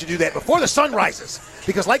think you should do that before the sun rises,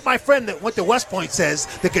 because like my friend that went to West Point says,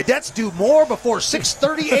 the cadets do more before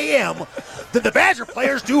 6:30 a.m. than the Badger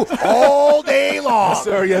players do all day long.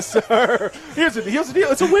 Yes, sir. Here's the deal.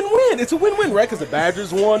 It's a win-win. It's a win-win, right? Because the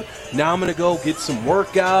Badgers won. Now I'm going to go get some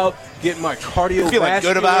workout, get my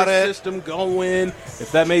cardiovascular system going,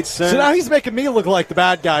 if that made sense. So now he's making me look like the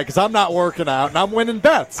bad guy because I'm not working out and I'm winning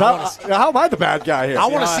bets. How am I the bad guy here? I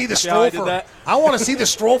want to see the Strofer. I want to see the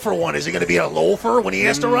Strofer one. Is he going to be a loafer when he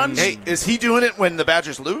has to run? Hey, is he doing it when the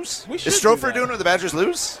Badgers lose? Is Strofer doing it when the Badgers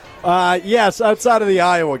lose? Yes, outside of the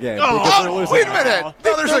Iowa game. Wait a minute.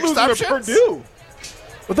 No, there's exceptions. Purdue.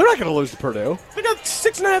 But they're not going to lose to Purdue. They got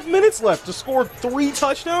 6.5 minutes left to score 3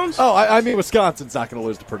 touchdowns. Oh, I mean Wisconsin's not going to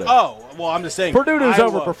lose to Purdue. Oh, well, I'm just saying. Purdue's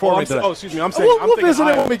overperforming today. Oh, excuse me. I'm saying. We'll visit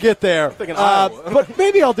it when we get there. Iowa. But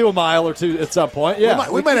maybe I'll do a mile or two at some point. Yeah,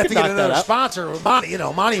 we might have to get another sponsor. Monty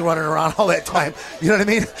running around all that time. You know what I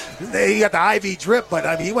mean? You got the IV drip, but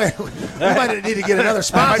I mean, we might need to get another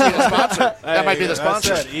sponsor. That might be the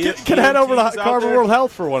sponsor. Can head over to Carver World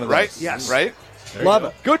Health for one of those. Right? Yes. Right? Love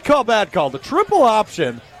it. Good call, bad call. The triple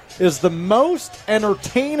option is the most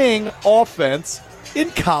entertaining offense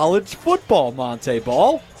in college football, Montee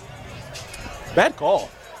Ball. Bad call.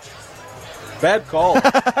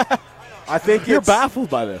 I think you're baffled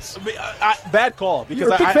by this. Bad call. Because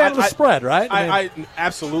you're a big fan of the spread, right? I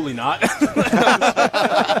absolutely not.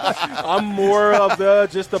 I'm more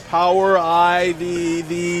of just the power eye,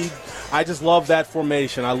 I just love that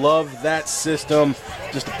formation. I love that system,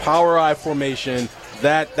 just the power eye formation.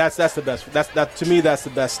 That's the best. To me, that's the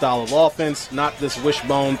best style of offense. Not this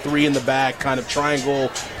wishbone 3 in the back kind of triangle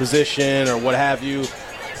position or what have you.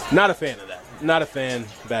 Not a fan of that. Not a fan.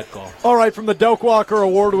 Bad call. All right, from the Doak Walker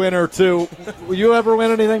Award winner to, will you ever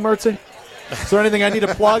win anything, Mertzy? Is there anything I need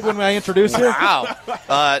to plug when I introduce you? Wow.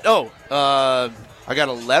 I got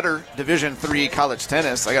a letter, Division III college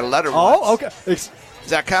tennis. I got a letter. Oh, okay. Does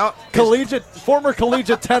that count? Former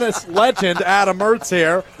collegiate tennis legend Adam Mertz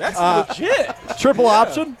here. That's legit. Triple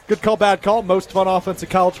option. Good call, bad call. Most fun offense in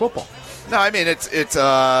college football. No, I mean it's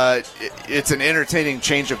an entertaining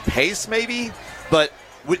change of pace, maybe. But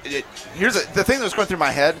here's the thing that was going through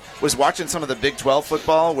my head was watching some of the Big 12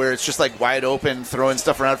 football where it's just like wide open, throwing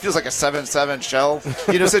stuff around. It feels like a 7-7 shell,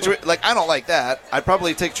 situation. Like I don't like that. I'd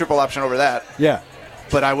probably take triple option over that. Yeah.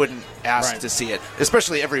 But I wouldn't ask to see it,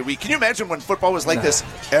 especially every week. Can you imagine when football was like this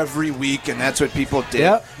every week, and that's what people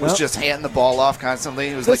did? Was just hand the ball off constantly.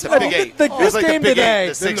 It was like the Big Eight. It was like the Big Eight,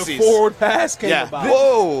 the 60s. Then the forward pass came about.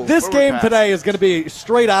 Whoa! This game today is going to be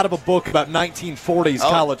straight out of a book about 1940s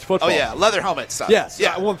college football. Oh yeah, leather helmet stuff. Yes,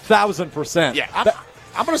 yeah, 1,000%. Yeah.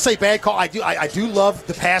 I'm going to say bad call. I do love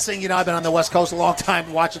the passing. I've been on the West Coast a long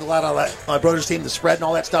time, watching a lot of my brother's team, the spread and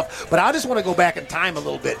all that stuff. But I just want to go back in time a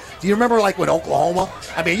little bit. Do you remember like when Oklahoma?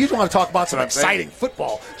 I mean, you just want to talk about some exciting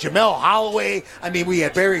football. Jamel Holloway. I mean, we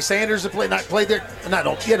had Barry Sanders that played there.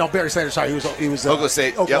 Barry Sanders. Sorry, he was Oklahoma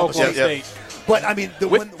State. Oklahoma State. But I mean,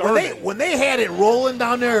 when they had it rolling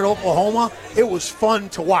down there at Oklahoma, it was fun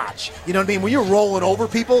to watch. You know what I mean? When you're rolling over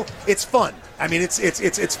people, it's fun. I mean,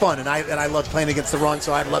 it's fun, and I love playing against the run,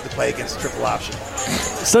 so I'd love to play against the triple option.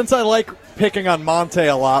 Since I like picking on Montee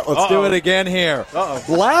a lot, let's do it again here.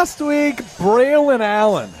 Last week, Braylon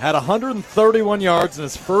Allen had 131 yards in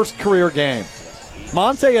his first career game.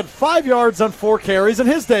 Montee had 5 yards on 4 carries in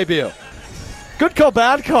his debut. Good call,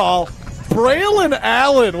 bad call. Braylon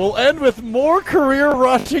Allen will end with more career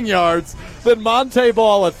rushing yards than Montee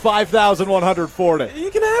Ball at 5,140. You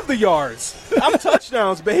can have the yards. I'm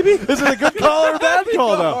touchdowns, baby. Is it a good call or a bad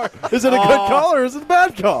call, though? Is it a good call or is it a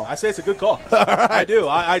bad call? I say it's a good call. Right. I do.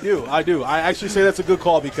 I actually say that's a good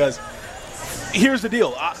call because here's the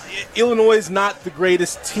deal. Illinois is not the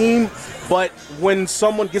greatest team, but when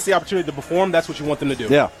someone gets the opportunity to perform, that's what you want them to do.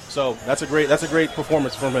 Yeah. So that's a great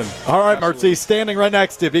performance from him. All right, Mertz, standing right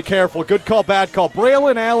next to you. Be careful. Good call, bad call.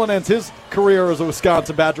 Braylon Allen ends his career as a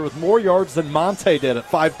Wisconsin Badger with more yards than Montee did at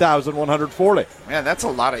 5,140. Man, that's a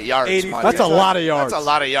lot of yards. That's a lot of yards. That's a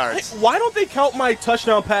lot of yards. Hey, why don't they count my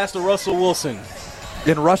touchdown pass to Russell Wilson?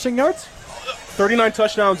 In rushing yards? 39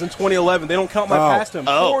 touchdowns in 2011. They don't count my pass to him.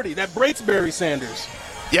 40. That breaks Barry Sanders.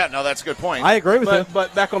 Yeah, no, that's a good point. I agree with you.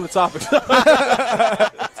 But back on the topic.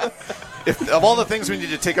 Of all the things we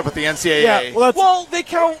need to take up with the NCAA. Well, they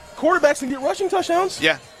count quarterbacks and get rushing touchdowns.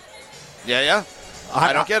 Yeah.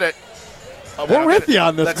 I don't get it. We're with you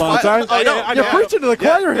on this, Montee. You're preaching to the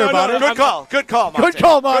choir here about it. Good call. Good call, Montee. Good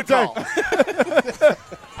call, Montee.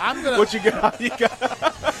 What you got?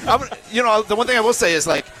 The one thing I will say is,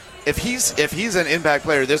 like, if he's an impact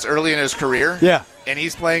player this early in his career, and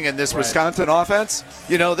he's playing in this Wisconsin offense,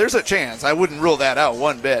 there's a chance. I wouldn't rule that out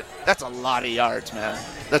one bit. That's a lot of yards, man.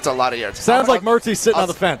 That's a lot of yards. Sounds like Mertzy's sitting on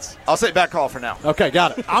the fence. I'll say bad call for now. Okay,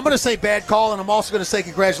 got it. I'm going to say bad call, and I'm also going to say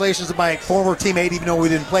congratulations to my former teammate, even though we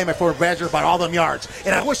didn't play, my former Badger, about all them yards.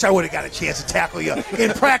 And I wish I would have got a chance to tackle you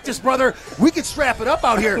in practice, brother. We could strap it up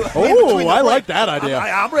out here. Oh, I like that idea.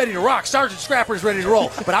 I'm ready to rock. Sergeant Scrapper's ready to roll.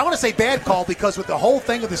 But I want to say bad call because with the whole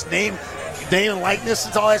thing of this name and likeness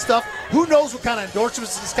and all that stuff, who knows what kind of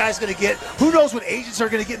endorsements this guy's going to get? Who knows what agents are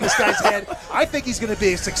going to get in this guy's head? I think he's going to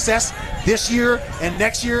be a success this year and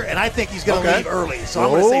next year, and I think he's going to leave early. So I'm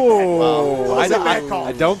going to say bad call.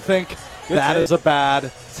 I don't think that is a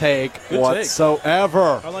bad take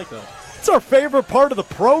whatsoever. I like that. It's our favorite part of the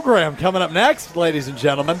program coming up next, ladies and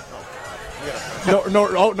gentlemen.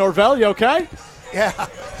 Norvell, you okay? Yeah.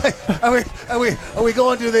 Are we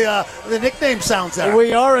going to the nickname sounds there?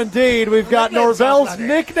 We are indeed. We've got Norvell's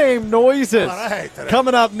nickname noises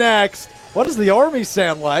coming up next. What does the Army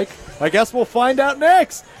sound like? I guess we'll find out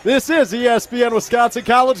next. This is ESPN Wisconsin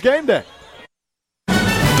College Game Day.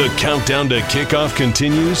 The countdown to kickoff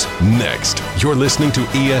continues next. You're listening to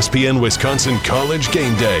ESPN Wisconsin College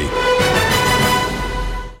Game Day.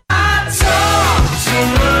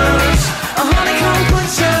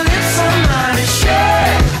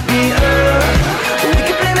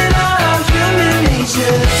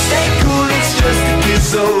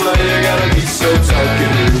 So why you gotta be so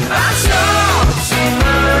talkative? I talk too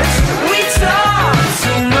much, we talk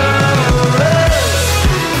too much.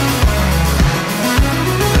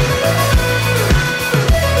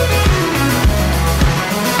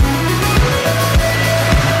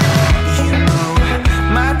 You know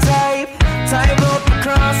my type up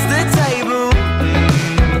across the table.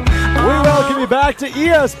 We welcome you back to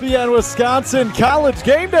ESPN Wisconsin College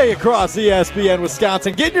Game Day across ESPN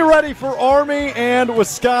Wisconsin. Getting you ready for Army and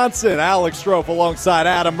Wisconsin. Alex Strouf alongside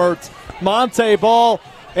Adam Mertz, Montee Ball,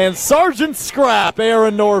 and Sergeant Scrap,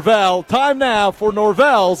 Aaron Norvell. Time now for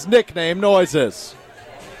Norvell's nickname noises.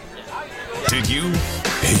 Did you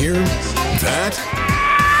hear that?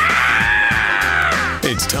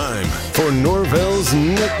 It's time for Norvell's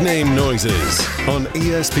nickname noises on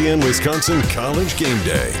ESPN Wisconsin College Game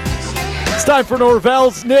Day. It's time for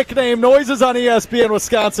Norvell's nickname noises on ESPN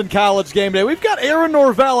Wisconsin College Game Day. We've got Aaron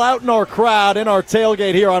Norvell out in our crowd in our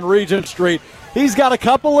tailgate here on Regent Street. He's got a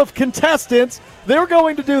couple of contestants. They're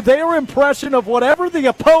going to do their impression of whatever the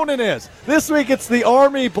opponent is. This week it's the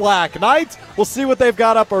Army Black Knights. We'll see what they've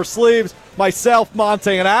got up our sleeves. Myself,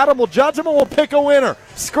 Montee, and Adam will judge them and we'll pick a winner.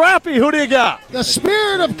 Scrappy, who do you got? The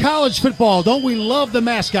spirit of college football. Don't we love the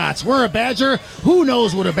mascots? We're a Badger. Who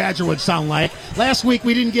knows what a Badger would sound like? Last week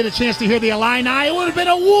we didn't get a chance to hear the Illini. It would have been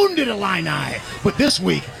a wounded Illini. But this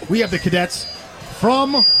week we have the cadets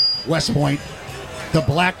from West Point, the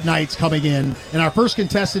Black Knights, coming in. And our first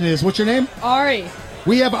contestant is, what's your name? Ari.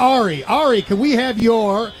 We have Ari. Ari, can we have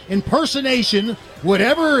your impersonation,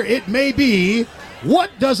 whatever it may be?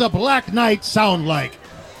 What does a Black Knight sound like?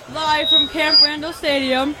 Live from Camp Randall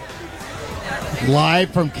Stadium.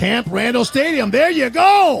 Live from Camp Randall Stadium. There you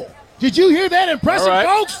go. Did you hear that impression,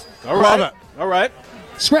 folks? All right. All right.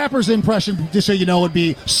 Scrapper's impression, just so you know, would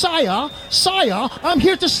be, Sire, I'm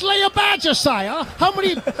here to slay a badger, sire. How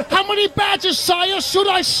many badgers, sire, should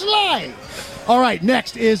I slay? All right,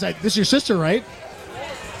 next is, this is your sister, right?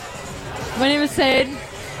 My name is Sade.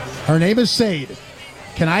 Her name is Sade.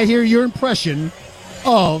 Can I hear your impression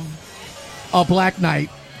of a Black Knight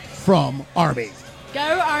from Army?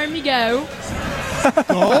 Go, Army, go.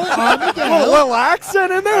 Go, Army, go. A little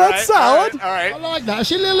accent in there. That's solid. All right. I like that.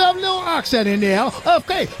 She a little accent in there.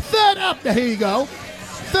 Okay, third up. Here you go.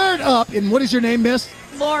 Third up. And what is your name, miss?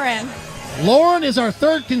 Lauren. Lauren is our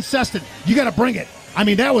third contestant. You got to bring it. I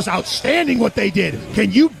mean, that was outstanding what they did.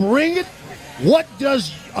 Can you bring it? What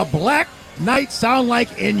does a Black Knight sound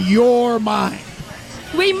like in your mind?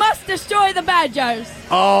 We must destroy the Badgers.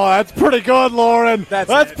 Oh, that's pretty good, Lauren.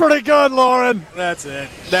 That's pretty good, Lauren. That's it.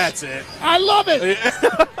 That's it. I love it.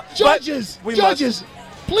 Judges,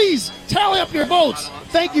 please tally up your votes.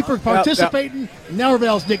 Thank you for participating in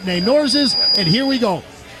Norvell's nickname noises. And here we go.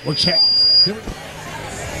 We'll check.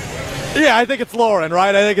 Yeah, I think it's Lauren,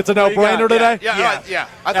 right? I think it's a no-brainer today. Yeah.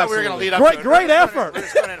 I thought we were going to lead up. Great effort. We're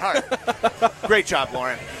just running hard. Great job,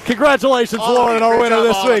 Lauren. Congratulations, Lauren, our winner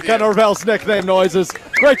this week on Norvell's nickname noises.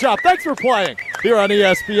 Great job. Thanks for playing here on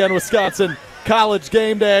ESPN Wisconsin College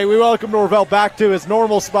Game Day. We welcome Norvell back to his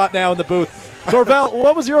normal spot now in the booth Norvell,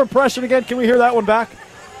 what was your impression again? Can we hear that one back?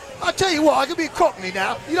 I'll tell you what, I can be a Cockney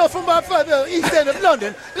now. You know, from the east end of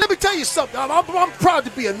London. Let me tell you something. I'm proud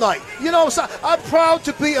to be a knight. You know, so I'm proud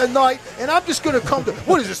to be a knight, and I'm just going to come to,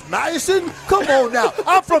 what is this, Madison? Come on now.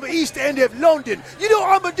 I'm from the east end of London. You know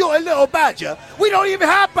what I'm going to do a little badger? We don't even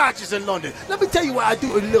have badgers in London. Let me tell you what I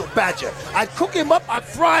do with a little badger. I'd cook him up, I'd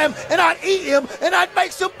fry him, and I'd eat him, and I'd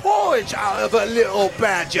make some porridge out of a little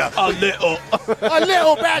badger. A little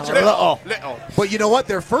badger. Little. But you know what?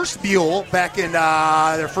 Their first mule back in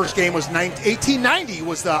their first game was 1890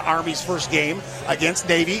 was the Army's first game against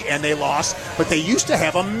Navy, and they lost. But they used to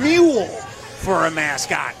have a mule for a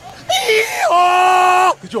mascot.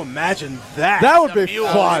 Could you imagine that? That would be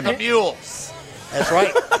fun. The mule. That's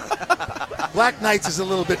right. Black Knights is a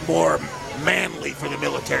little bit more manly for the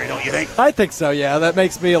military, don't you think? I think so, yeah. That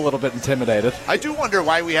makes me a little bit intimidated. I do wonder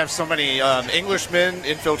why we have so many Englishmen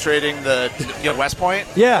infiltrating the West Point.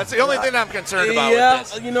 Yeah. That's the only thing I'm concerned about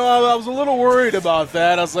with this. You know, I was a little worried about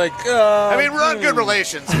that. I was like, I mean, we're on good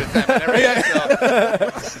relations with them and everything.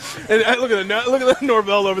 And look at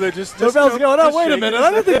Norvell over there. Norvell's going, oh, wait a minute. I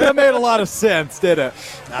don't think that made a lot of sense, did it?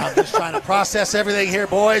 I'm just trying to process everything here,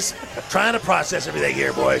 boys.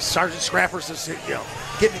 Sergeant Scrapper's is,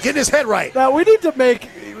 getting his head right. Now, we need to make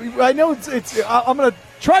 – I know I'm going to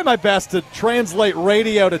try my best to translate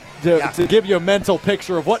radio to give you a mental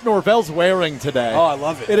picture of what Norvell's wearing today. Oh, I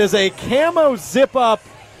love it. It is a camo zip-up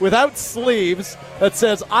without sleeves that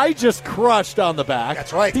says, I just crushed on the back.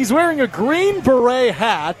 That's right. He's wearing a green beret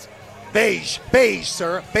hat. Beige,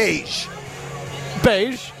 sir, beige.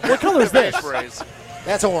 Beige? What color is this?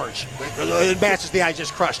 That's orange. It matches the I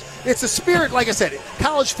just crushed. It's a spirit, like I said,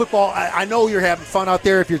 college football, I know you're having fun out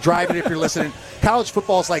there if you're driving, if you're listening. College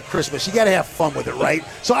football is like Christmas. You got to have fun with it, right?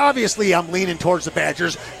 So obviously I'm leaning towards the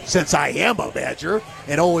Badgers since I am a Badger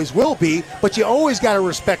and always will be, but you always got to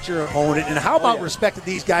respect your opponent. And how about respecting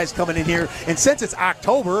these guys coming in here? And since it's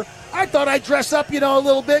October, I thought I'd dress up, a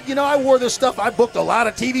little bit. I wore this stuff. I booked a lot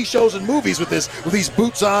of TV shows and movies with these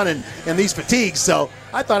boots on and these fatigues. So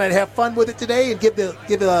I thought I'd have fun with it today and give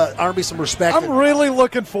the Army some respect. I'm really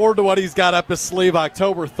looking forward to what he's got up his sleeve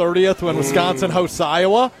October 30th when Wisconsin hosts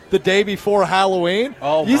Iowa, the day before Halloween.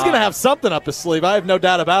 Oh, he's going to have something up his sleeve. I have no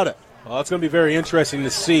doubt about it. Well, it's going to be very interesting to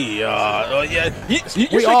see. You're shaking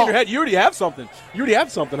your head. You already have something.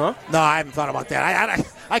 Huh? No, I haven't thought about that.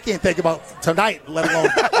 I can't think about tonight, let alone.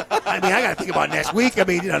 I got to think about next week.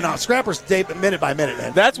 Scrapper's minute by minute,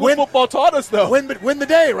 man. That's what football taught us, though. Win the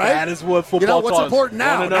day, right? That is what football taught us. What's important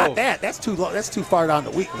now? 1-0. Not that. That's too far down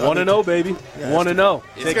the week. 1-0, baby. 1-0.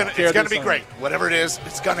 It's going to be great. Whatever it is,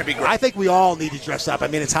 it's going to be great. I think we all need to dress up.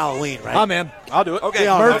 It's Halloween, right? I'm in. I'll do it. Okay.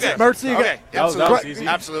 Mertz, you okay. got That was easy.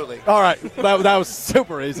 Absolutely. All right. That was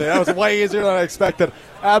super easy. That was way easier than I expected.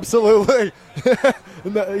 Absolutely.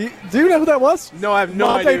 Do you know who that was? No, I have no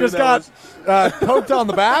Montee idea who just that got poked on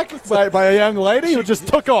the back by a young lady who just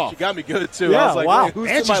took off. She got me good, too. Yeah, I was like, wow. Hey, who's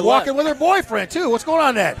And to my she's walking left? with her boyfriend, too. What's going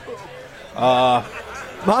on there?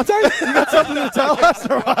 Montee, you got something to tell us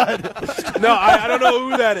or what? No, I don't know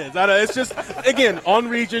who that is. It's just, again, on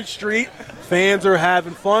Regent Street, fans are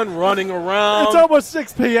having fun, running around. It's almost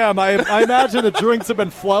 6 p.m. I imagine the drinks have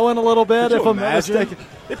been flowing a little bit, if I'm not mistaken.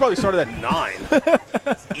 They probably started at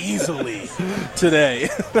 9 easily today.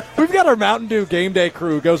 We've got our Mountain Dew Game Day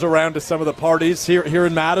crew goes around to some of the parties here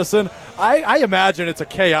in Madison. I imagine it's a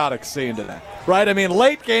chaotic scene today, right?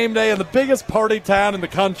 Late game day in the biggest party town in the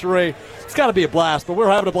country. It's got to be a blast, but we're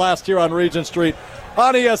having a blast here on Regent Street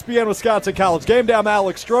on ESPN Wisconsin College Game Day. I'm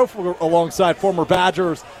Alex Strouf alongside former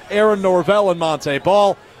Badgers Aaron Norvell and Montee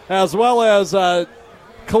Ball, as well as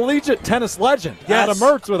collegiate tennis legend Adam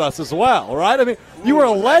Mertz with us as well, right? You were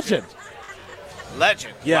a legend.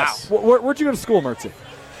 Legend. Yes. Wow. Where'd you go to school, Mertzy?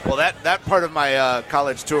 Well, that part of my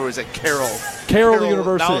college tour was at Carroll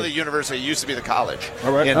University. Now the university used to be the college.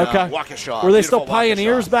 All right. In Okay. Waukesha. Were they still Waukesha.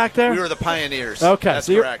 Pioneers back there? We were the Pioneers. Okay. That's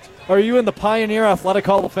so correct. Are you in the Pioneer Athletic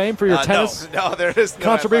Hall of Fame for your tennis? No, there is no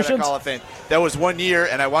contributions? Athletic Hall of Fame. That was 1 year,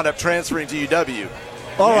 and I wound up transferring to UW.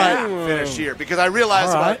 All right. Finished here because I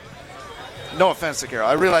realized no offense to Carroll.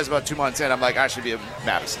 I realized about 2 months in, I'm like, I should be a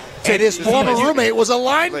Madison. And his former roommate was a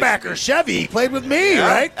linebacker, Chevy. He played with me,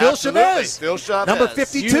 right? Phil Chavez. Phil Chavez. Number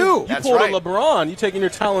 52. You pulled a LeBron. You taking your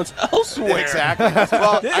talents elsewhere. Exactly.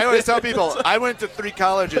 Well, I always tell people, I went to 3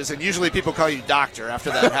 colleges, and usually people call you doctor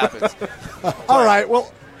after that happens. All right.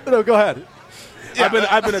 Well, go ahead. Yeah.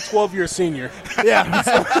 I've been a 12-year senior. Yeah.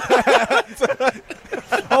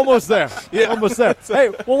 Almost there. Yeah. Almost there. Hey,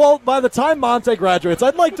 well, by the time Montee graduates,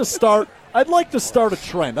 I'd like to start a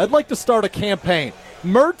trend. I'd like to start a campaign.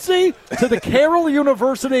 Mertzy to the Carroll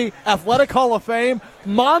University Athletic Hall of Fame,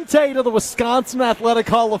 Montee to the Wisconsin Athletic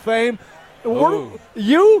Hall of Fame.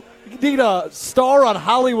 You need a star on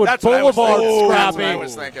Hollywood Boulevard,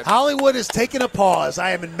 Scrappy. Hollywood is taking a pause.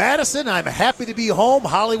 I am in Madison. I'm happy to be home.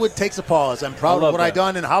 Hollywood takes a pause. I'm proud of what I've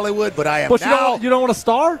done in Hollywood, but I am now. You don't want a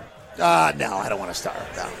star? No, I don't want a star.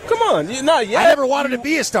 No. Come on, not yet. I never wanted to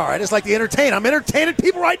be a star. I just like to entertain. I'm entertaining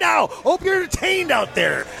people right now. Hope you're entertained out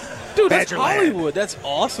there. Dude, that's Hollywood. That's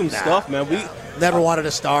awesome stuff, man. We never wanted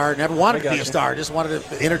a star. Never wanted to be a star. Just wanted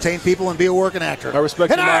to entertain people and be a working actor. I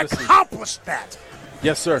respect and I accomplished that.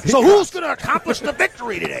 Yes, sir. So who's going to accomplish the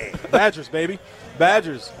victory today? Badgers, baby.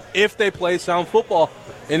 Badgers, if they play sound football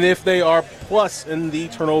and if they are plus in the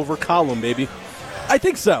turnover column, baby. I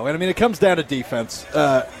think so. And, I mean, it comes down to defense,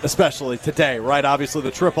 especially today, right? Obviously the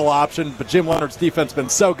triple option, but Jim Leonard's defense has been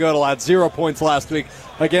so good. Allowed 0 points last week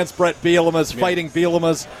against Brett Bielema's, Fighting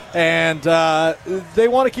Bielema's, and they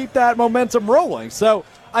want to keep that momentum rolling. So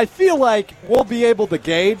I feel like we'll be able to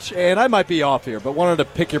gauge, and I might be off here, but wanted to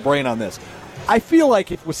pick your brain on this. I feel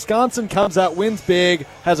like if Wisconsin comes out, wins big,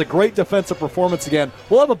 has a great defensive performance again,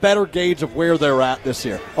 we'll have a better gauge of where they're at this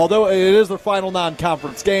year. Although it is their final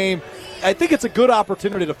non-conference game, I think it's a good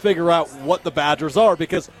opportunity to figure out what the Badgers are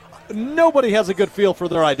because nobody has a good feel for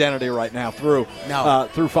their identity right now through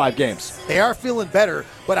 5 games. They are feeling better,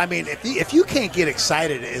 but, I mean, if you can't get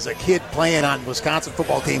excited as a kid playing on Wisconsin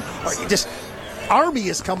football team, or you just – Army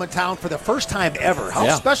is coming town for the first time ever.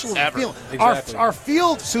 How special is the field? Exactly. Our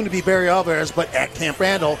field, soon to be Barry Alvarez, but at Camp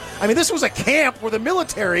Randall. I mean, this was a camp where the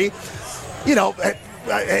military, had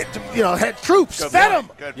troops, fed them.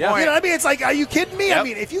 You know what I mean? It's like, are you kidding me? Yep. I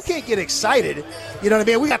mean, if you can't get excited, you know what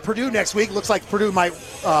I mean? We got Purdue next week. Looks like Purdue might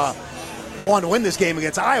want to win this game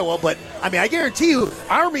against Iowa, but I mean, I guarantee you,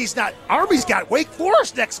 Army's got Wake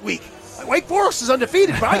Forest next week. Wake Forest is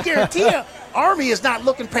undefeated, but I guarantee you, Army is not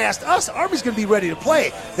looking past us. Army's going to be ready to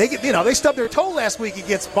play. They stubbed their toe last week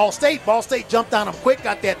against Ball State. Ball State jumped on them quick,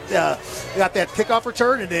 got that kickoff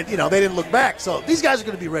return, and then they didn't look back. So these guys are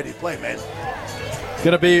going to be ready to play, man.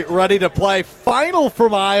 Going to be ready to play. Final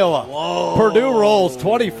from Iowa. Whoa. Purdue rolls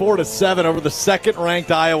 24-7 over the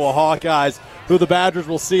second-ranked Iowa Hawkeyes, who the Badgers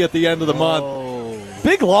will see at the end of the month.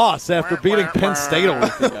 Big loss after beating Penn State a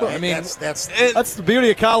week ago. I mean, that's the beauty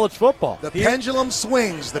of college football. The pendulum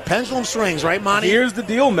swings. The pendulum swings, right, Monty? Here's the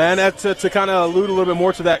deal, man. To kind of allude a little bit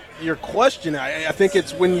more to your question, I think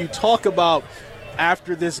it's when you talk about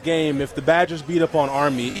after this game, if the Badgers beat up on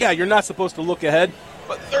Army, you're not supposed to look ahead,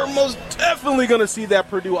 but they're most definitely going to see that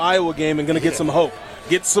Purdue-Iowa game and going to get some hope.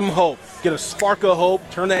 Get a spark of hope,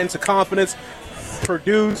 turn that into confidence,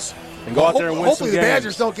 produce, and go out there and win some games. Hopefully the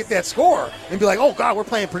Badgers don't get that score and be like, oh, God, we're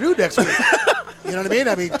playing Purdue next week. You know what I mean?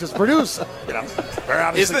 I mean, because Purdue's, very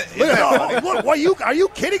obviously. Are you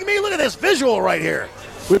kidding me? Look at this visual right here.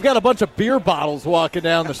 We've got a bunch of beer bottles walking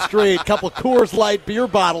down the street, a couple of Coors Light beer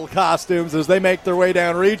bottle costumes as they make their way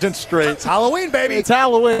down Regent Street. It's Halloween, baby. It's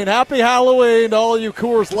Halloween. Happy Halloween to all you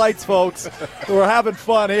Coors Lights folks who are having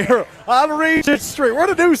fun here on Regent Street. We're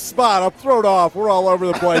in a new spot. I'm thrown off. We're all over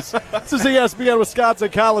the place. This is ESPN Wisconsin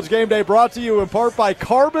College Game Day, brought to you in part by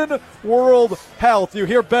Carbon World Health. You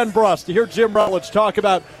hear Ben Brust, you hear Jim Rutledge talk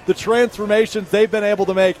about the transformations they've been able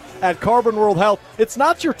to make at Carbon World Health. It's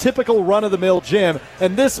not your typical run-of-the-mill gym,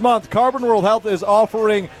 and this month, Carbon World Health is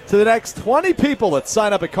offering to the next 20 people that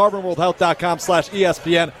sign up at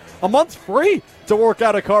carbonworldhealth.com/ESPN a month free to work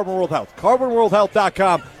out at Carbon World Health.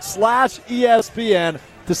 carbonworldhealth.com/ESPN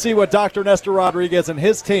to see what Dr. Nestor Rodriguez and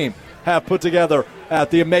his team have put together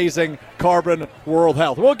at the amazing Carbon World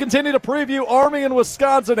Health. We'll continue to preview Army in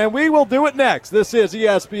Wisconsin, and we will do it next. This is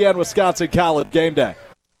ESPN Wisconsin College Game Day.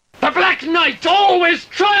 The Black Knight always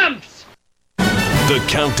triumphs! The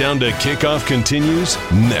countdown to kickoff continues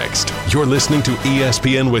next. You're listening to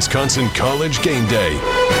ESPN Wisconsin College Game Day.